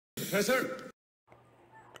Yes, sir.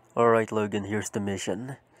 Alright, Logan, here's the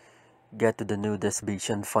mission. Get to the nudist beach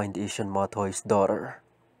and find Ishan Matoi's daughter.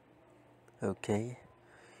 Okay?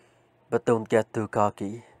 But don't get too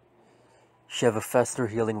cocky. She have a faster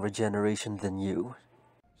healing regeneration than you.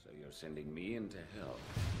 So you're sending me into hell?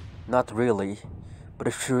 Not really, but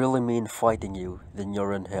if she really mean fighting you, then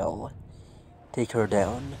you're in hell. Take her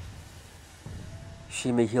down.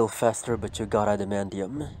 She may heal faster, but you got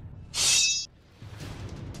adamantium.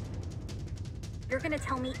 You're gonna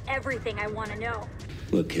tell me everything I want to know.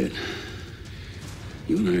 Look, kid.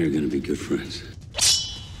 You and I are gonna be good friends.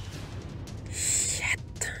 Shit.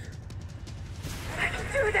 I can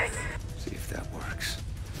do this! See if that works.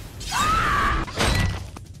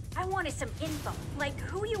 I wanted some info, like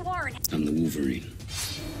who you are and... I'm the Wolverine.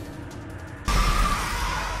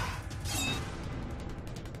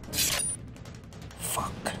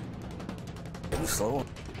 Fuck. And so...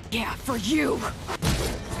 Yeah, for you!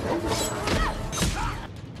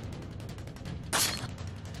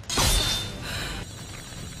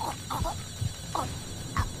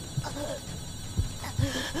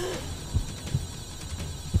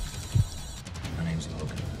 My name's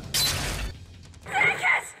Logan.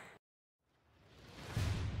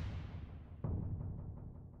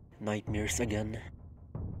 Nightmares again.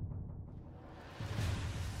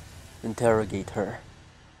 Interrogate her.